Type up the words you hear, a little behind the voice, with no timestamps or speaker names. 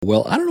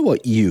Well, I don't know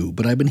about you,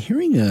 but I've been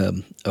hearing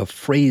a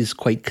phrase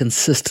quite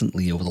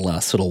consistently over the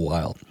last little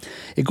while.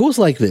 It goes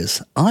like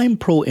this: I'm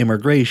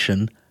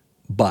pro-immigration,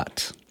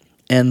 but.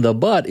 And the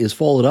but is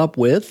followed up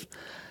with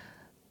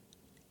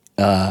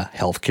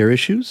healthcare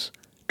issues,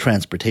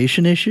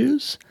 transportation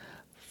issues,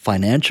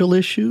 financial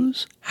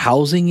issues,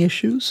 housing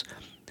issues.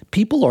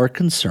 People are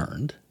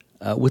concerned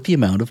with the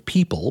amount of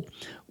people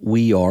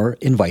we are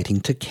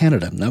inviting to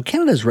Canada. Now,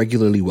 Canada has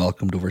regularly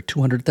welcomed over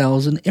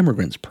 200,000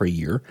 immigrants per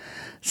year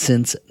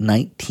since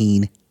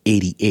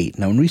 1988.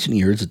 Now, in recent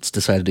years, it's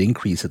decided to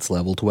increase its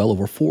level to well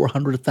over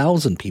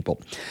 400,000 people.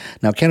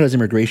 Now, Canada's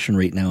immigration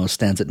rate now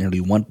stands at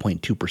nearly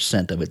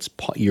 1.2% of its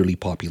yearly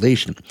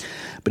population.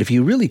 But if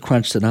you really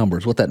crunch the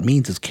numbers, what that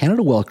means is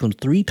Canada welcomes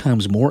 3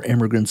 times more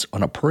immigrants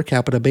on a per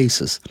capita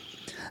basis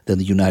than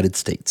the United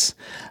States.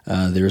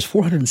 There's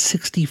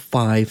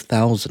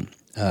 465,000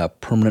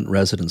 permanent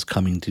residents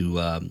coming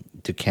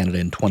to Canada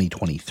in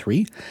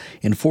 2023,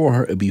 and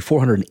it'd be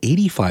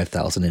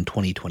 485,000 in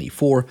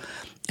 2024,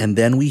 and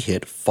then we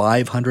hit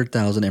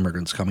 500,000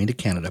 immigrants coming to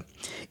Canada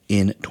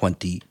in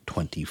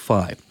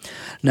 2025.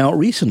 Now,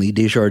 recently,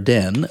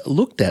 Desjardins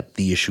looked at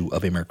the issue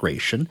of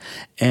immigration,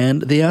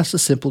 and they asked a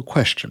simple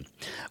question: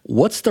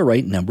 what's the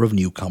right number of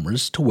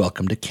newcomers to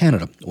welcome to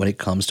Canada when it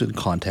comes to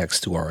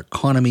context to our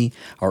economy,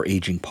 our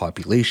aging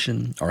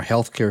population, our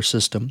healthcare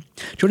system?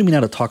 Joining me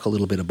now to talk a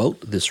little bit about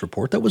this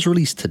report that was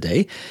released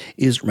today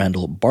is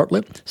Randall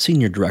Bartlett,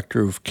 Senior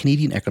Director of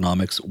Canadian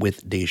Economics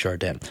with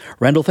Desjardins.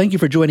 Randall, thank you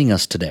for joining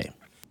us today.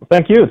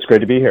 Thank you. It's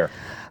great to be here.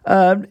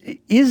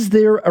 Is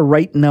there a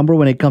right number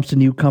when it comes to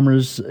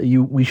newcomers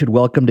we should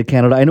welcome to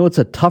Canada? I know it's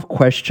a tough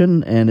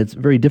question, and it's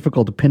very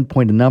difficult to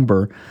pinpoint a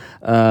number.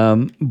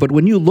 But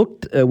when you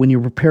looked, when you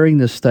were preparing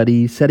this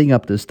study, setting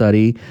up this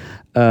study,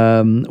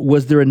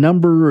 was there a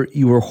number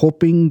you were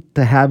hoping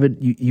to have it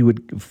you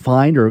would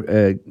find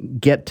or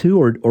get to,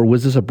 or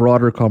was this a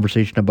broader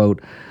conversation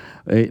about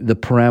the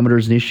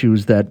parameters and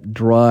issues that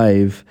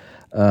drive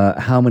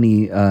how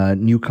many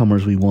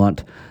newcomers we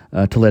want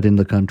to let in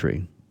the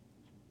country?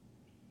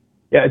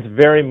 Yeah, it's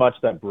very much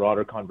that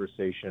broader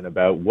conversation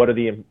about what are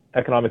the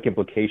economic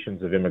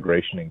implications of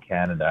immigration in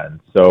Canada.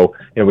 And so,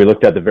 we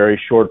looked at the very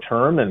short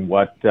term and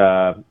what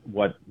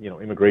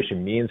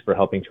immigration means for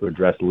helping to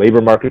address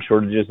labor market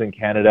shortages in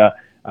Canada,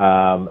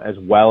 as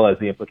well as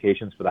the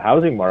implications for the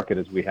housing market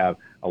as we have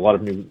a lot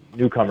of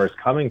newcomers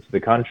coming to the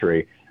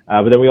country.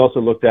 But then we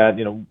also looked at,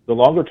 the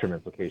longer term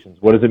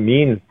implications. What does it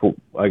mean for,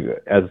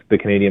 as the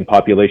Canadian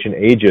population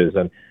ages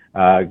and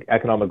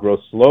economic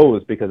growth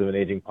slows because of an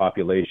aging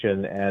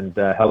population and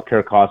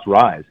healthcare costs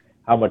rise?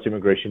 How much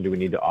immigration do we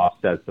need to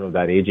offset some of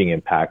that aging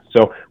impact?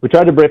 So we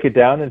tried to break it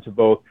down into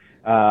both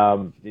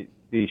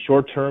the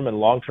short-term and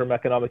long-term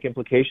economic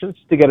implications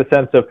to get a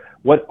sense of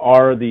what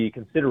are the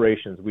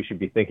considerations we should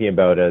be thinking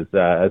about as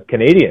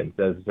Canadians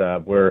as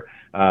we're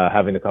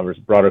having a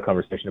broader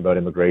conversation about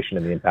immigration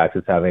and the impacts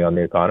it's having on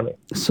the economy.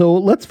 So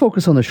let's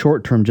focus on the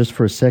short term just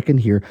for a second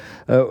here.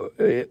 Are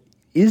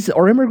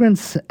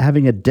immigrants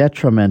having a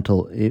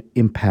detrimental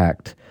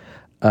impact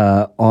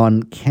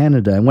on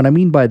Canada? And what I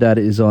mean by that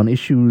is on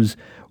issues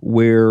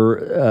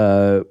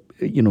where,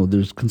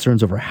 there's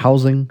concerns over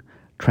housing,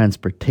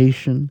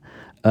 transportation,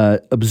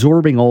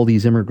 absorbing all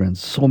these immigrants,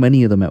 so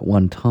many of them at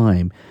one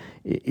time.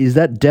 Is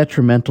that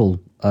detrimental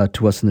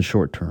to us in the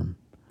short term?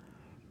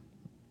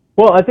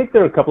 Well, I think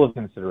there are a couple of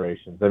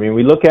considerations. I mean,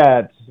 we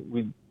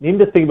need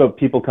to think about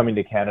people coming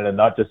to Canada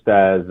not just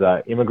as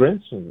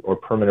immigrants or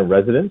permanent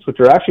residents, which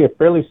are actually a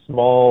fairly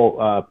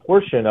small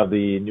portion of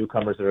the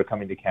newcomers that are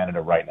coming to Canada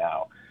right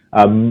now.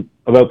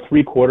 About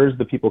 3/4 of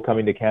the people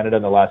coming to Canada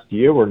in the last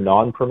year were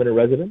non-permanent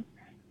residents.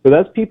 So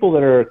that's people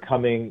that are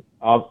coming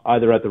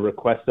either at the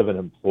request of an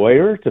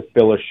employer to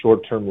fill a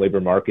short-term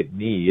labor market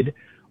need,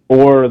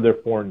 or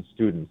they're foreign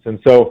students. And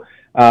so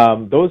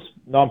those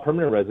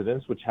non-permanent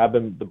residents, which have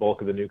been the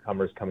bulk of the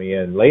newcomers coming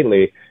in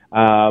lately,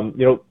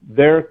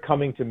 they're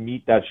coming to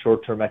meet that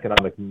short-term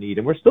economic need.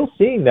 And we're still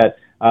seeing that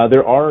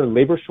there are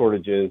labor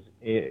shortages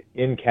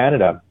in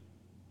Canada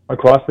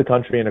across the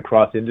country and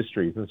across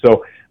industries. And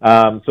so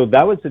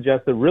that would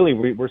suggest that really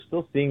we're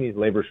still seeing these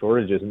labor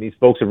shortages, and these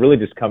folks have really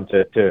just come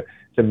to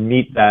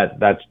meet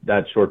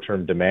that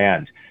short-term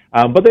demand.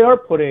 But they are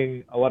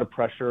putting a lot of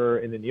pressure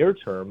in the near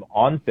term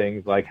on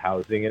things like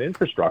housing and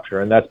infrastructure,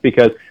 and that's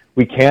because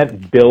we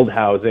can't build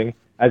housing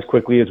as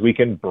quickly as we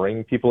can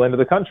bring people into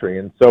the country.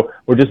 And so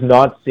we're just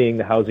not seeing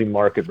the housing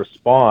market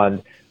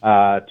respond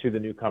to the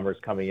newcomers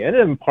coming in.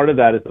 And part of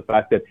that is the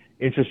fact that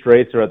interest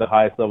rates are at the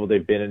highest level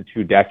they've been in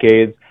 2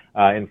 decades.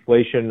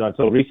 Inflation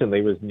until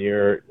recently was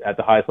at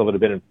the highest level it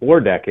had been in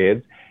 4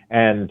 decades.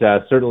 And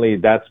certainly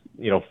that's,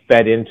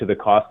 fed into the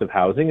cost of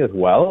housing as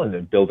well,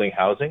 and building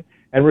housing.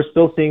 And we're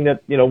still seeing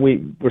that,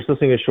 we're still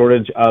seeing a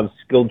shortage of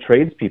skilled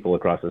tradespeople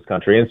across this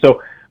country. And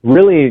so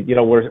really,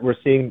 we're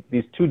seeing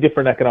these 2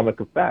 different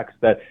economic effects,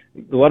 that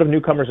a lot of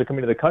newcomers are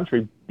coming to the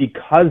country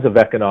because of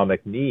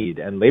economic need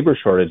and labor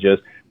shortages,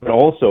 but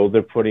also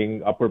they're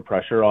putting upward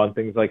pressure on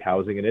things like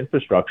housing and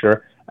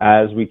infrastructure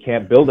as we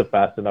can't build it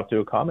fast enough to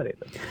accommodate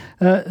them.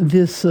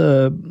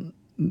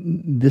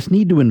 this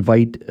need to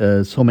invite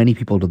so many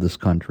people to this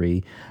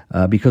country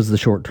because of the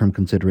short-term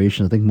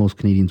consideration. I think most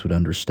Canadians would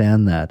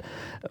understand that.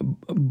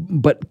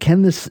 But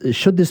can this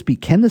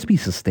be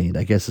sustained?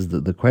 I guess is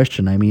the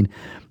question. I mean,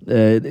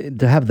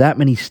 to have that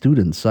many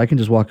students, I can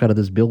just walk out of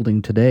this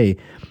building today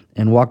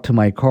and walk to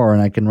my car,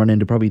 and I can run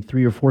into probably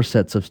 3 or 4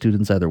 sets of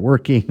students either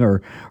working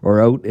or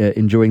out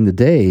enjoying the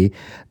day.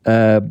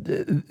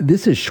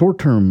 This is short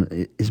term,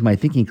 is my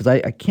thinking, because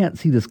I can't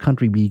see this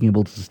country being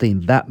able to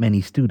sustain that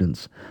many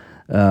students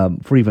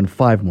for even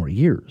 5 more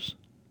years.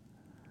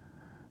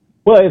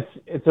 Well,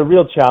 it's a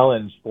real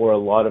challenge for a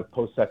lot of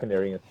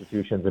post-secondary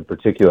institutions in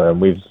particular,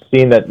 and we've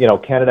seen that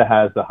Canada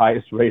has the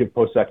highest rate of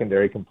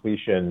post-secondary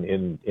completion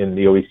in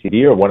the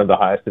OECD, or one of the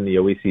highest in the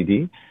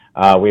OECD.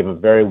 We have a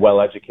very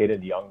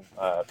well-educated young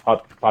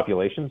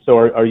population. So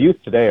our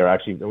youth today are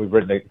actually, and we've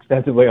written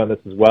extensively on this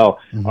as well,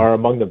 are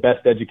among the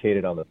best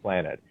educated on the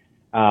planet.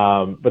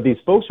 But these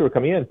folks who are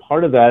coming in,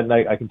 part of that, and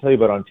I can tell you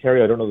about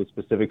Ontario, I don't know the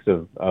specifics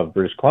of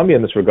British Columbia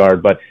in this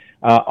regard, but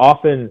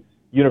often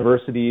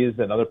universities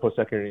and other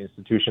post-secondary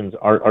institutions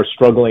are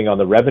struggling on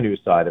the revenue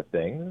side of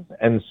things.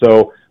 And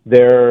so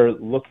they're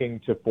looking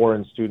to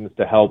foreign students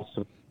to help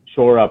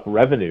shore up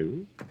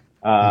revenue.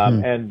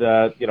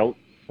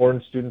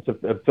 Foreign students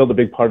have filled a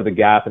big part of the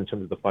gap in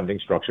terms of the funding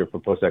structure for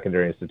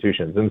post-secondary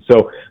institutions. And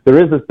so there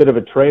is this bit of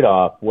a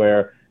trade-off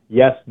where,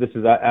 yes, this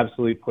is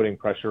absolutely putting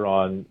pressure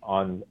on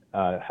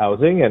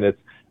housing, and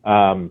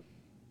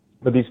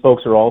but these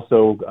folks are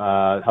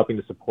also helping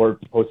to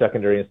support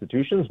post-secondary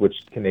institutions, which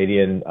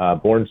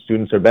Canadian-born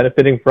students are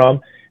benefiting from,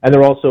 and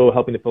they're also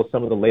helping to fill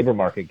some of the labor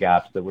market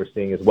gaps that we're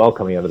seeing as well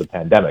coming out of the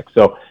pandemic.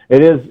 So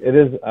it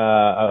is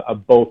a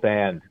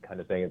both-and kind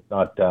of thing. It's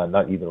not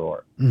either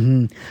or.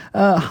 Mm-hmm.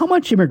 How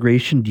much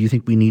immigration do you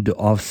think we need to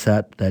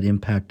offset that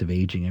impact of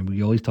aging? And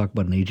we always talk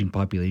about an aging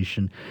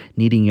population,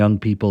 needing young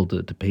people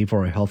to pay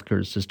for our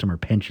healthcare system or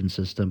pension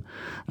system.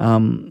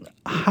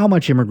 How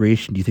much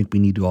immigration do you think we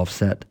need to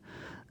offset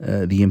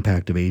the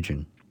impact of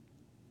aging?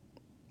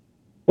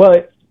 Well,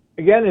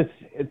 again,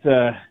 it's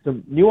a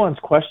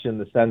nuanced question in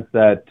the sense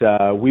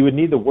that we would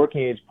need the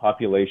working age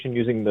population,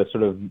 using the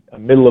sort of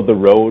middle of the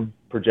road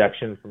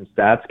projection from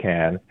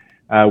StatsCan.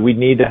 We'd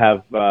need to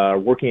have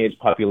working age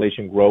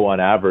population grow on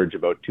average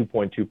about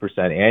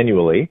 2.2%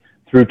 annually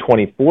through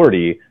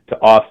 2040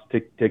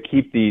 to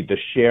keep the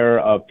share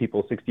of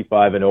people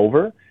 65 and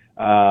over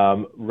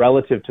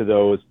relative to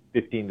those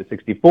 15 to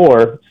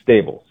 64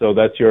 stable. So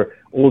that's your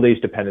old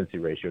age dependency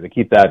ratio. To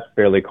keep that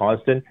fairly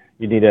constant,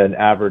 you need an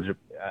average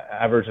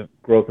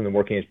growth in the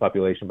working age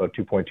population about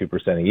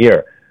 2.2% a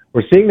year.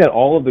 We're seeing that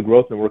all of the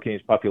growth in the working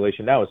age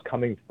population now is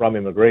coming from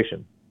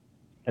immigration,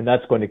 and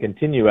that's going to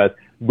continue as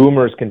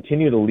boomers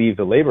continue to leave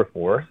the labor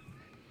force,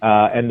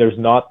 and there's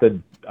not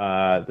the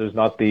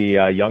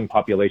young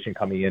population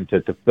coming in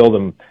to fill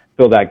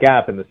that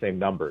gap in the same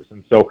numbers.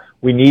 And so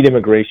we need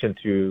immigration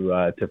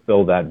to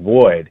fill that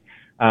void.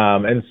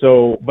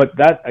 But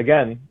that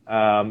again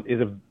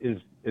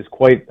is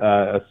quite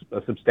a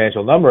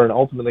substantial number, and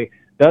ultimately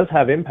does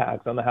have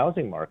impacts on the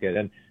housing market,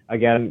 and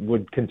again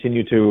would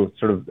continue to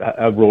sort of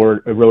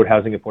erode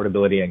housing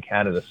affordability in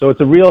Canada. So it's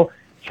a real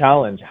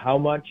challenge. How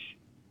much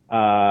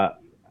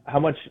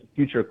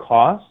future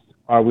costs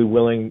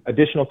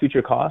additional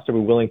future costs are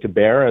we willing to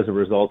bear as a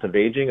result of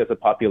aging as a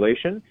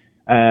population,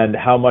 and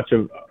how much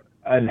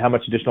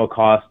additional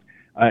cost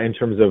in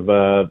terms of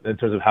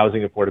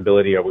housing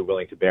affordability are we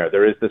willing to bear?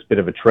 There is this bit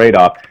of a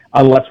trade-off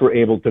unless we're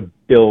able to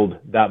build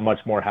that much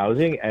more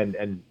housing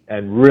and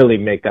really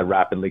make that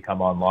rapidly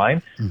come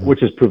online, which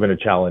has proven a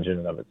challenge in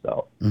and of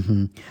itself.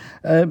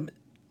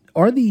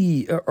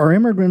 Are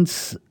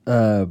immigrants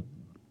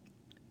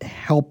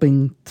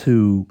helping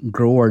to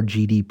grow our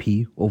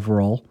GDP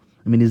overall?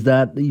 I mean, is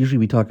that usually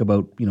we talk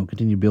about,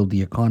 continue to build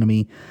the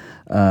economy,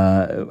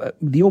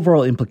 the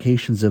overall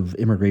implications of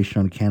immigration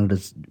on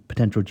Canada's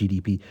potential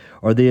GDP,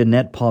 are they a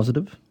net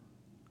positive?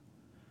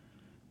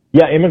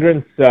 Yeah,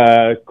 immigrants,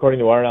 according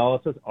to our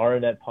analysis, are a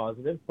net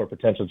positive for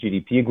potential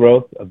GDP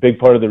growth. A big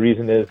part of the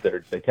reason is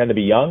they tend to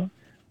be young,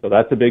 so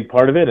that's a big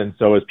part of it. And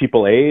so as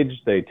people age,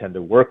 they tend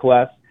to work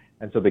less,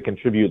 and so they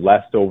contribute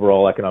less to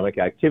overall economic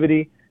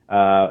activity.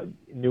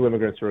 New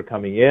immigrants who are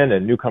coming in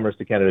and newcomers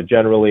to Canada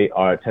generally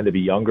tend to be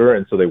younger,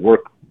 and so they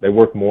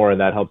work more, and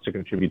that helps to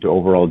contribute to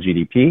overall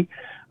GDP.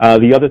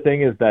 The other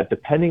thing is that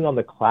depending on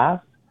the class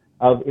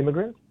of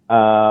immigrant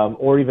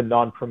or even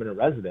non-permanent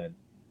resident,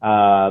 there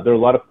are a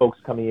lot of folks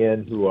coming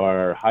in who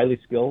are highly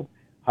skilled,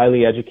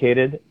 highly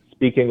educated,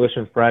 speak English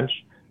and French,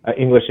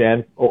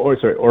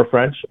 or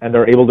French, and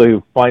are able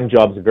to find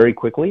jobs very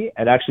quickly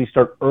and actually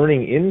start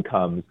earning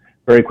incomes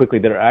very quickly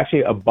that are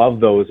actually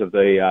above those of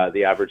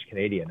the average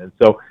Canadian. And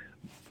so,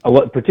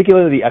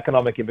 particularly the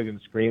economic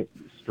immigrant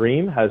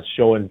stream has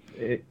shown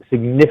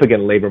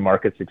significant labor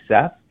market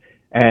success,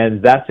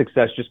 and that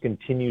success just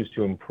continues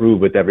to improve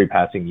with every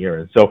passing year.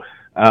 And so,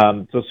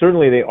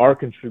 certainly they are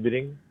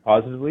contributing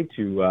positively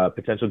to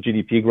potential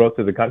GDP growth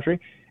of the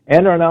country,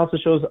 and our analysis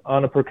shows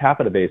on a per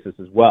capita basis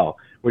as well,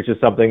 which is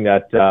something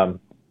that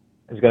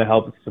is going to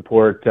help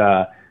support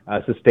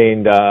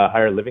sustained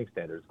higher living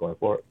standards going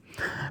forward.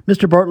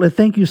 Mr. Bartlett,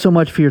 thank you so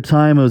much for your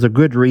time. It was a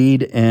good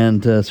read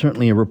and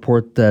certainly a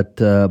report that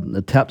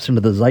taps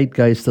into the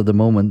zeitgeist of the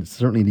moment. It's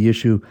certainly the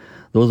issue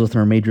those within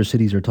our major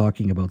cities are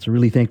talking about. So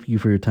really thank you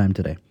for your time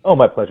today. Oh,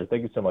 my pleasure.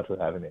 Thank you so much for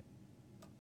having me.